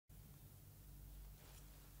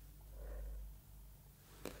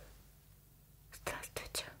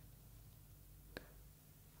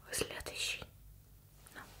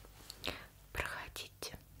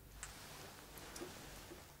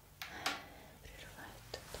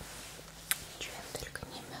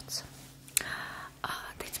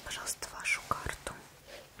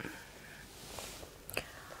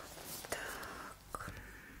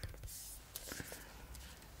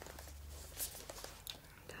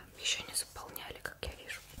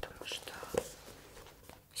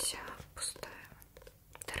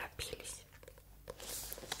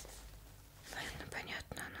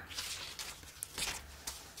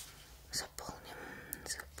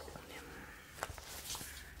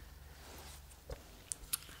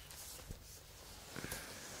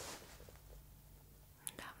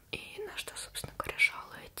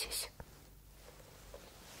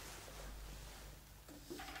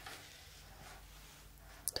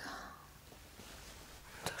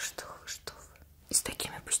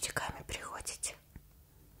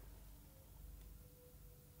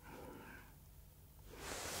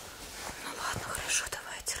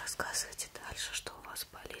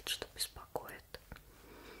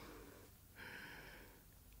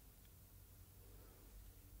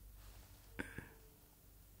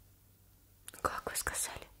вы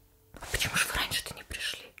сказали? А почему же вы раньше-то не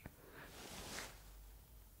пришли?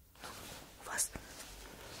 Ну, у вас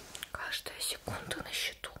каждая секунда на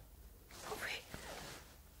счету. А вы...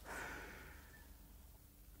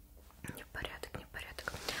 Непорядок,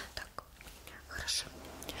 непорядок. Так, хорошо.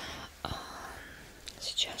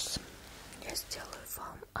 Сейчас я сделаю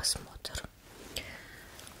вам осмотр.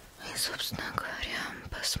 И, собственно говоря,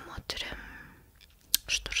 посмотрим,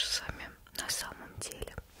 что же с вами на самом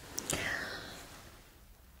деле.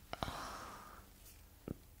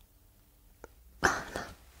 Да,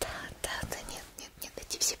 нет,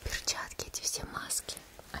 эти все перчатки, эти все маски.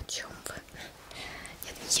 О чем вы?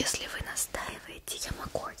 Нет, если вы настаиваете, я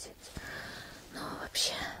могу одеть. Но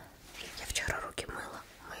вообще, я вчера руки мыла.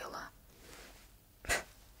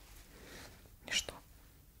 И что?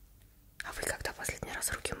 А вы когда последний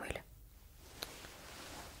раз руки мыли?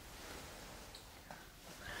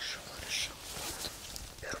 Хорошо. Вот.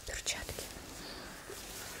 Беру перчатки.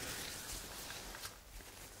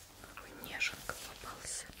 Какой неженка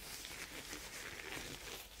попался.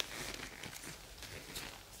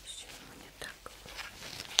 Почему не так?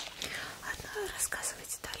 Ладно,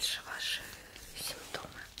 рассказывайте дальше ваши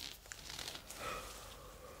симптомы.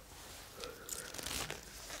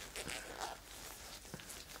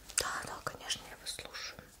 Да, конечно, я вас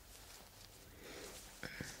слушаю.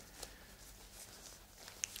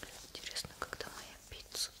 Интересно, когда моя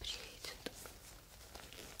пицца приедет.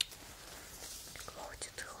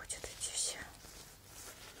 Ходят эти все.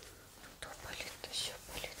 То болит, то все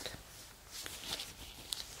болит.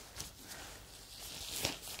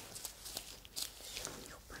 Все у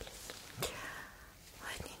них болит.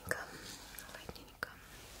 Ладненько.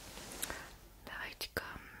 Давайте-ка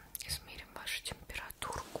измерим вашу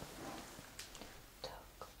температурку.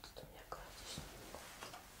 Так, тут у меня градусник.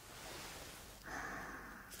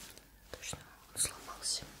 Точно, он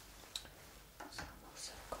сломался.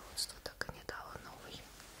 Руководство так и не дало новый.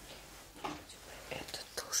 Этот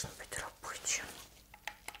должен быть рабочим.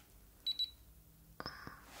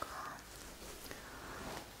 Ага.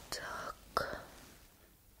 Так.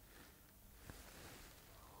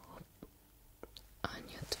 А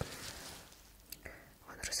нет.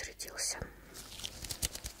 Он разрядился.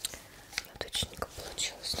 Неудачненько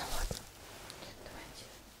получилось. Ну ладно. Давайте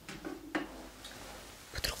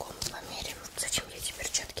по-другому померим. Зачем я эти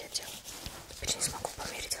перчатки одела? Теперь не смогу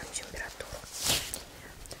померить вам температуру.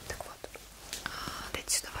 Так вот.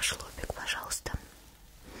 Дайте сюда ваш лобик, пожалуйста.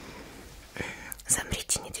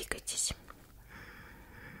 Замрите, не двигайтесь.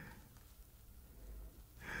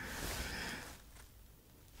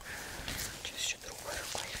 Сейчас еще другой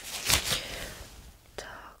рукой.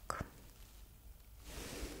 Так.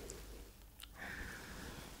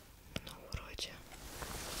 Ну, вроде.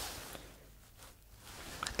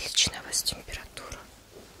 Отличная у вас температура.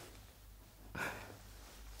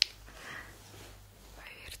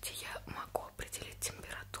 Поверьте, я могу определить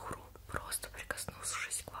температуру, просто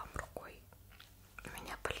прикоснувшись к вам рукой. У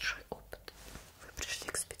меня большой опыт. Вы пришли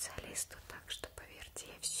к специалисту, так что, поверьте,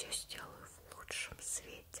 я все сделаю в лучшем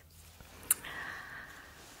свете.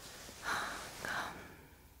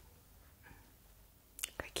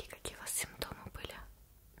 Какие у вас симптомы были?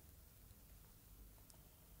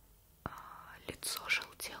 Лицо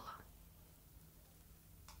желтело.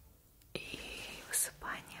 И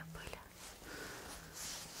высыпания были.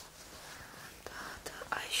 Да.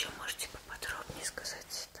 А еще можете поподробнее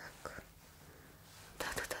сказать? Так. Да.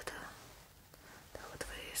 Да, вот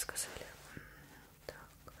вы сказали.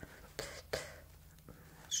 Так.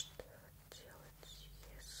 Что делать,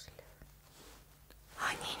 если...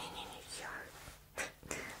 Не, я...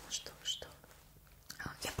 Что?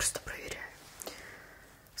 Я просто проверяю.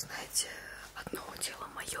 Знаете, одно дело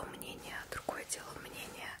мое мнение, другое дело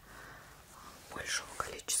мнение большего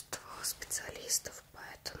количества специалистов,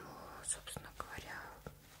 поэтому, собственно говоря,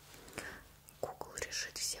 Google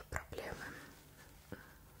решит все проблемы.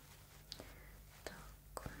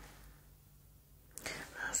 Так.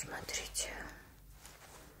 Ну, смотрите.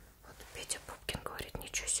 Вот Петя Пупкин говорит,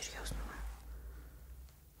 ничего серьезного.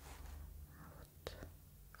 Вот.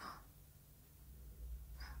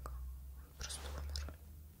 Просто умер.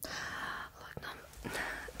 Ладно,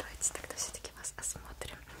 давайте тогда все-таки вас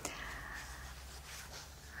осмотрим.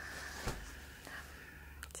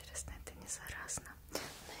 Интересно, это не заразно.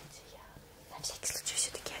 Знаете, я на всякий случай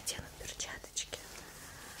все-таки одену перчаточки.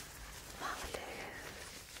 Мало ли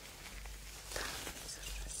там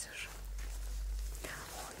сижу.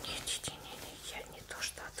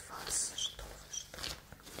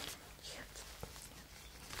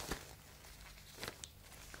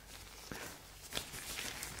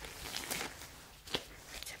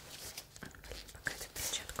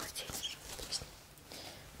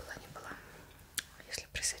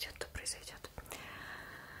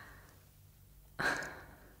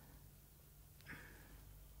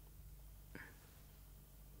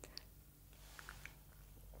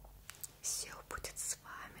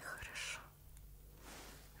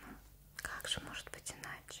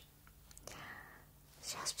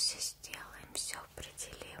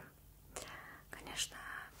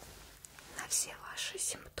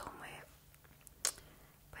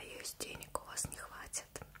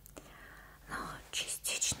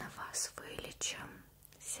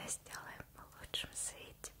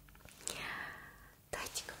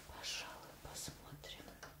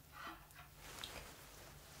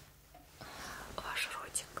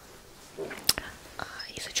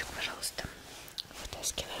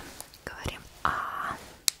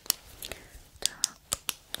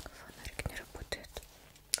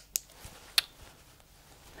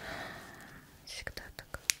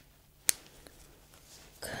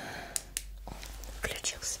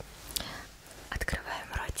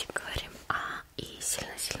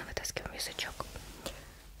 сильно-сильно вытаскиваем язычок.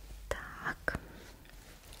 Так.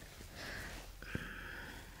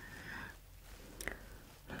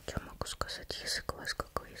 Ну, что могу сказать? Язык у вас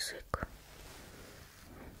какой язык?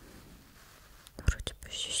 Вроде бы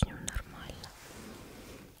все с ним нормально.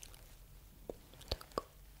 Так.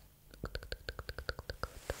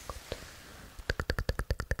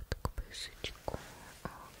 По язычку.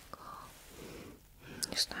 Ага.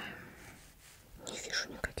 Не знаю. Не вижу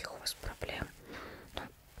никаких у вас проблем. Ну,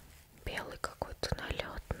 белый какой-то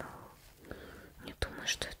налет, но не думаю,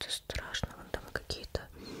 что это страшно. Вон там какие-то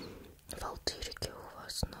волдырики у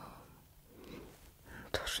вас, но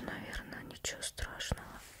тоже, наверное, ничего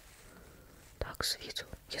страшного. Так, с виду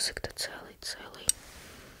язык-то целый.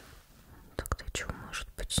 Тогда что может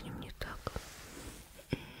быть с ним не так?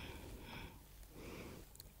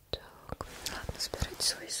 Так, ладно, собирайте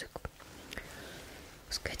свой язык.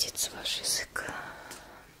 Сгодится ваш язык.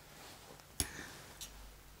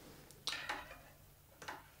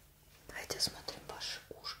 Давайте осмотрим ваши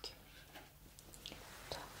ушки.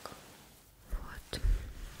 Так, вот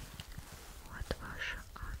ваше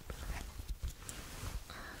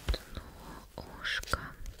одно ушко.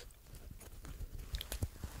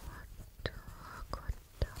 Вот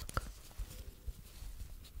так.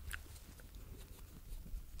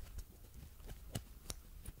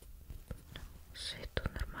 С виду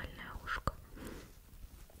нормальное ушко.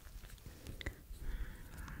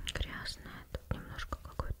 Грязное, тут немножко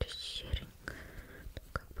какой-то серенькое,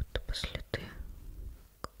 как будто бы следы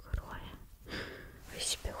крови. Вы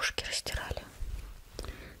себе ушки растирали?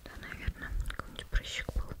 Да, наверное, какой-нибудь прыщик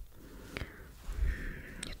был.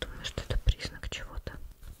 Не думаю, что это признак чего-то.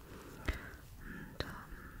 Да,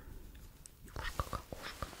 ушко как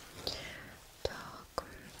ушко. Так,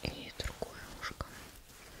 и другое ушко.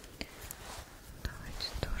 Давайте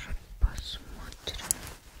тоже посмотрим.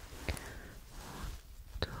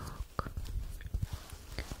 Вот так.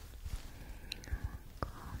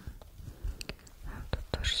 Это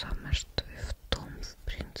то же самое, что и в том, в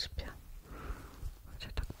принципе. Хотя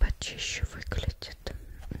так почище выглядит.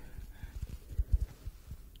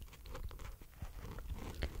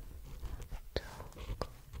 Так.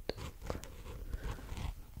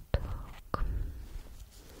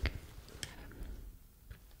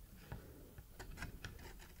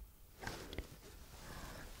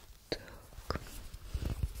 Так.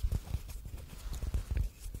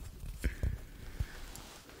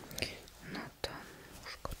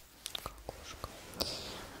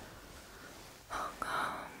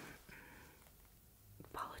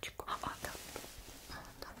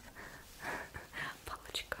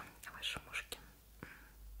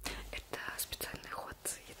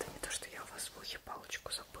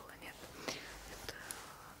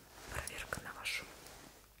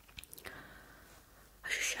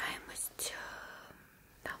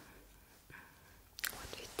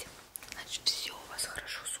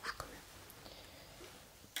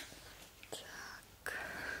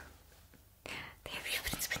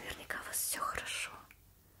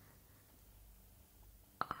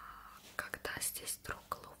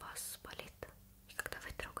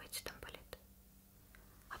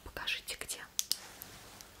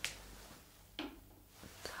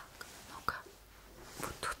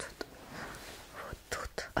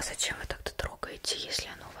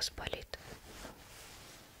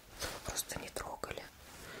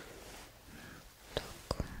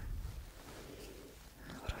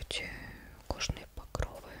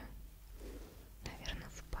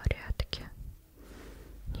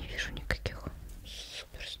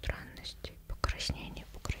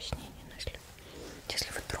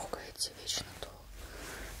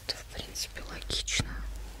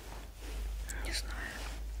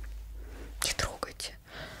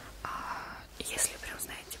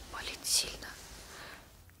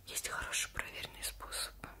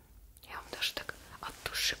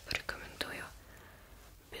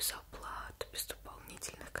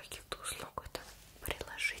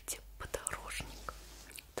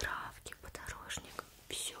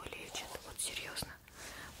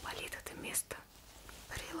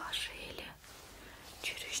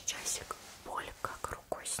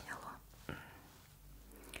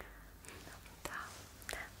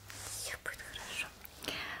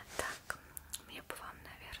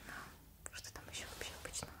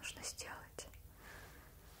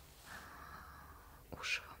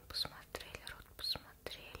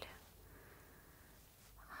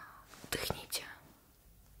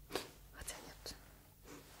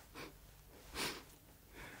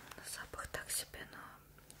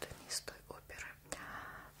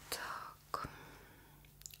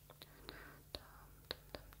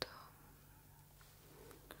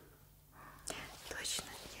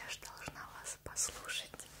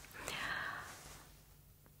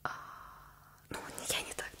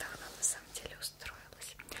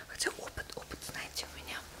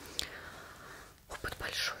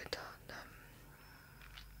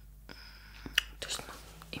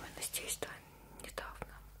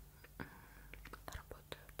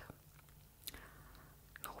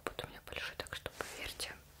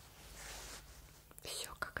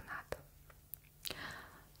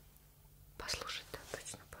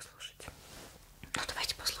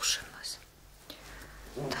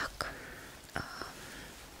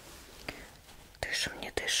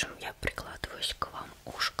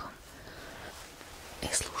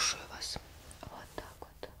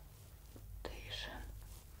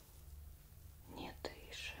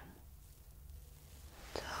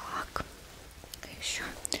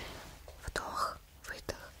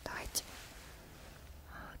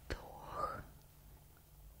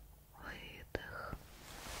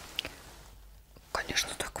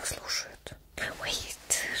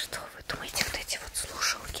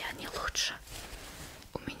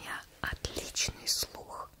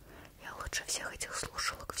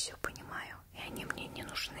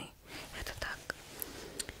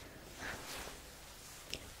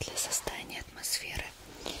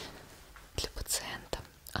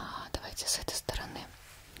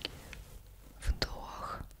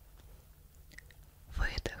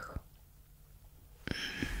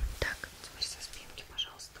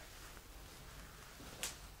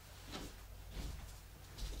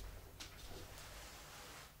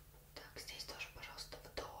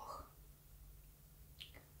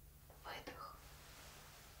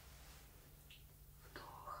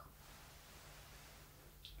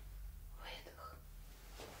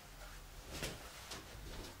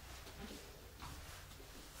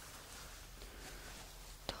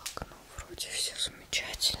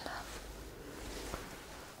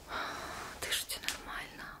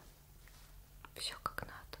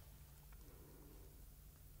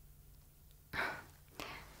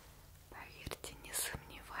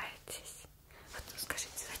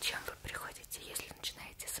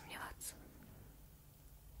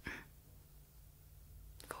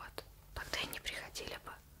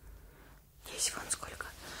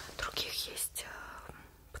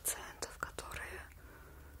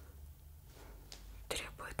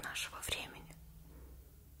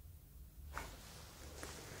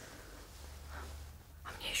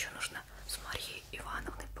 еще нужно с Марьей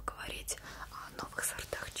Ивановной поговорить о новых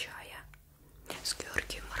сортах чая, с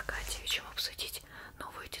Георгием Аркадьевичем обсудить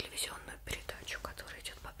новую телевизионную передачу, которая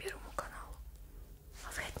идет по Первому каналу.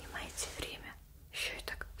 А вы отнимаете время, еще и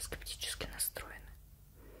так скептически настроены.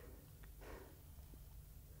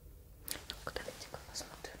 Ну-ка, давайте-ка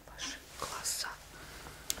посмотрим ваши глаза.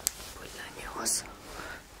 Больно они у вас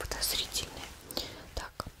подозрительные.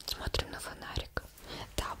 Так, смотрим на фонарик.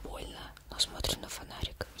 Да, больно, но смотрим на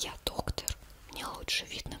фонарик. Я доктор, мне лучше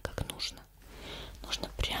видно, как нужно. Нужно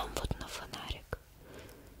прям вот на фонарик.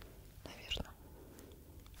 Наверное.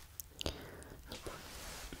 Не помню.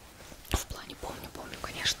 В плане помню,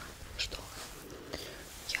 конечно, что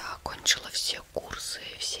я окончила все курсы,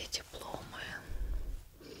 все дипломы.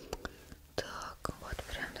 Так, вот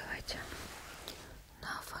прям давайте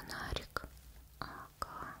на фонарик.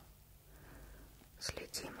 Ага.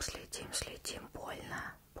 Следим.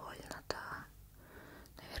 Больно, да.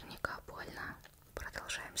 Наверняка больно.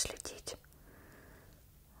 Продолжаем следить.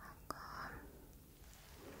 Ага.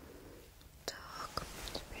 Так,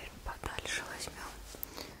 теперь подальше возьмем.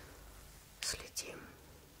 Следим.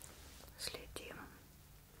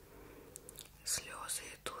 Слезы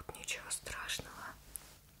идут, ничего страшного.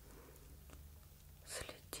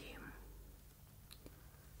 Следим.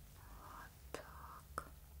 Вот так.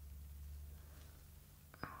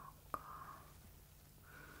 Ага.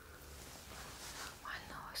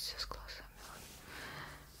 Нормально у вас все с глазами.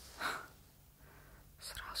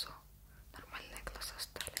 Сразу нормальные глаза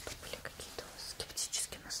стали. Это были какие-то у вас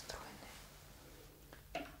скептически настроенные.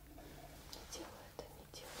 Не дело это, не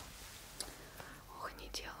дело. Ох, не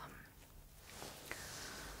дело.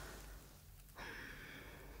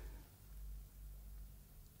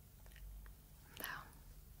 Да.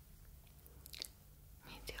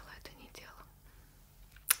 Не дело это, не дело.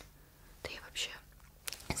 Да и вообще,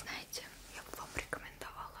 знаете, я бы вам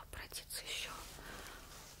рекомендовала обратиться еще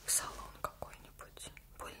в салон какой-нибудь.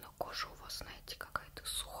 Больно кожа у вас, знаете, какая-то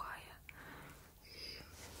сухая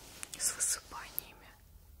и с высыпаниями.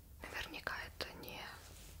 Наверняка это не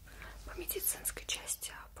по медицинской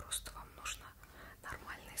части, а просто вам нужно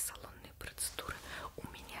нормальные салонные процедуры. У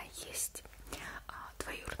меня есть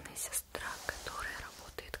двоюродная сестра, которая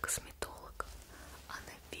работает косметологом.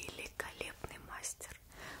 Она великолепный мастер.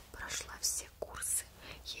 Прошла все курсы,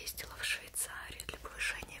 ездила в Швейцарию для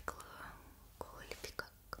повышения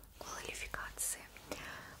квалификации.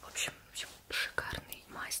 В общем, шикарный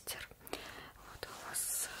мастер. Вот у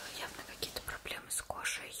вас явно какие-то проблемы с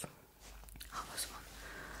кожей. А у вас вон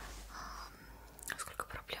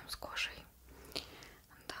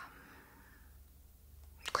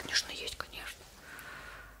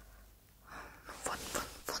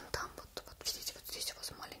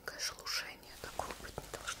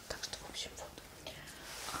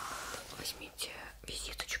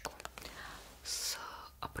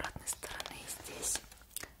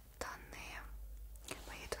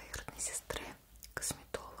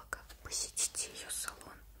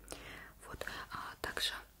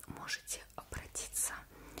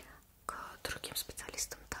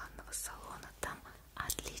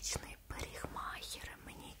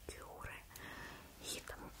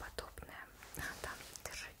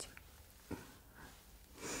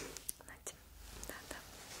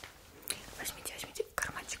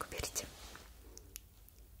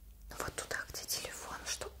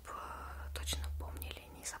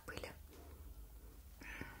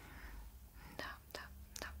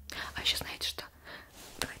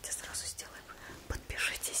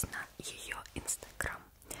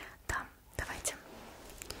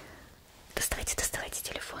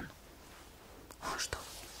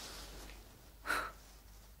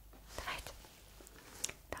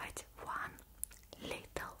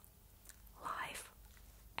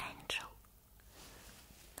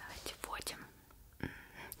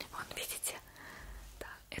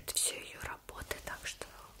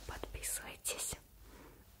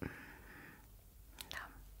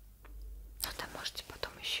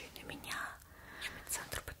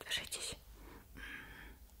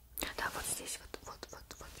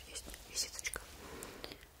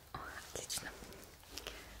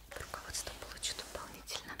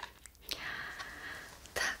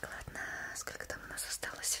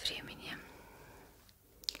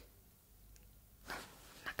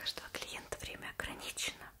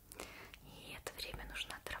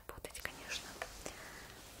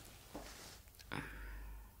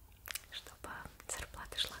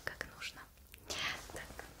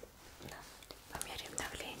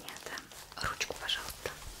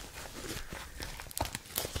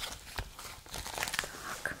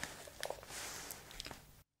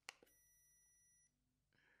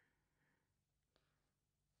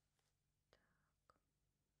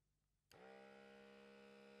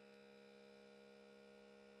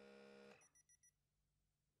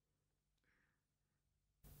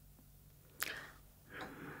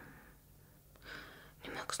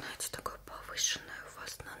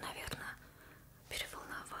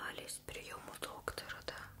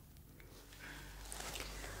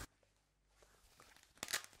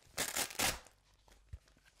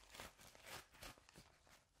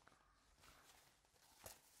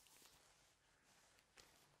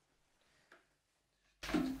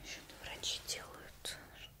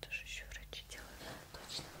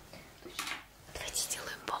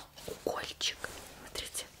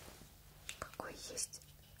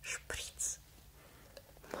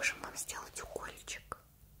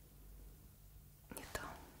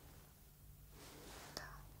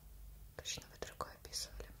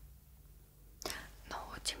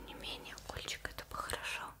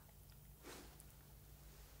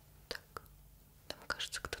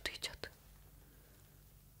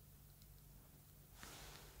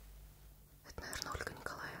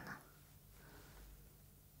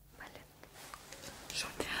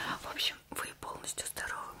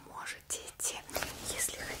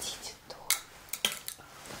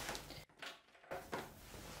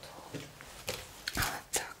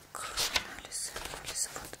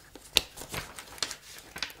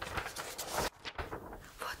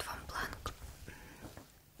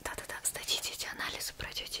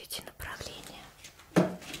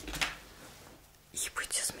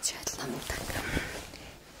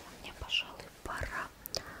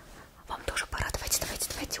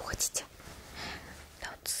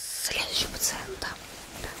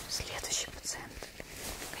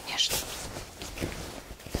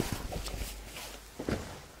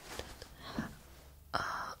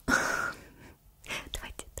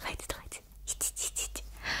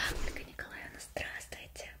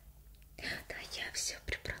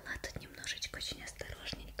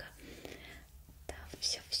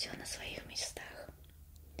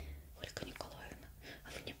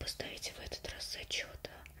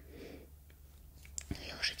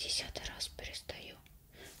 10-й раз перестаю.